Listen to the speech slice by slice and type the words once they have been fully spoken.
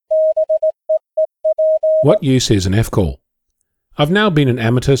What use is an F-call? I've now been an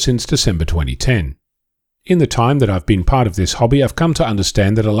amateur since December 2010. In the time that I've been part of this hobby, I've come to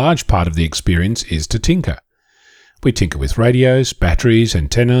understand that a large part of the experience is to tinker. We tinker with radios, batteries,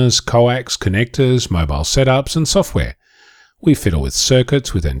 antennas, coax, connectors, mobile setups, and software. We fiddle with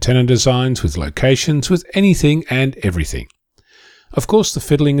circuits, with antenna designs, with locations, with anything and everything. Of course, the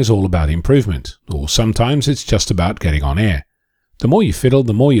fiddling is all about improvement, or sometimes it's just about getting on air. The more you fiddle,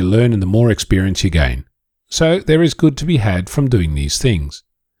 the more you learn and the more experience you gain. So there is good to be had from doing these things.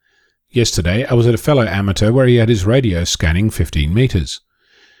 Yesterday, I was at a fellow amateur where he had his radio scanning 15 meters.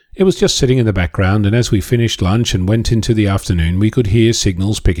 It was just sitting in the background, and as we finished lunch and went into the afternoon, we could hear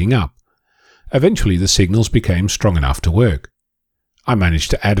signals picking up. Eventually, the signals became strong enough to work. I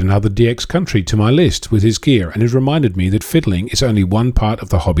managed to add another DX country to my list with his gear, and it reminded me that fiddling is only one part of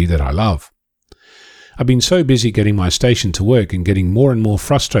the hobby that I love. I've been so busy getting my station to work and getting more and more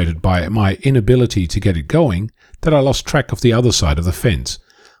frustrated by my inability to get it going that I lost track of the other side of the fence,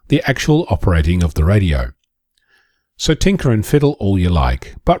 the actual operating of the radio. So tinker and fiddle all you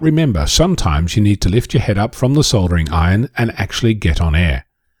like, but remember, sometimes you need to lift your head up from the soldering iron and actually get on air.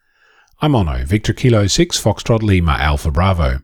 I'm Onno, Victor Kilo 6 Foxtrot Lima Alpha Bravo.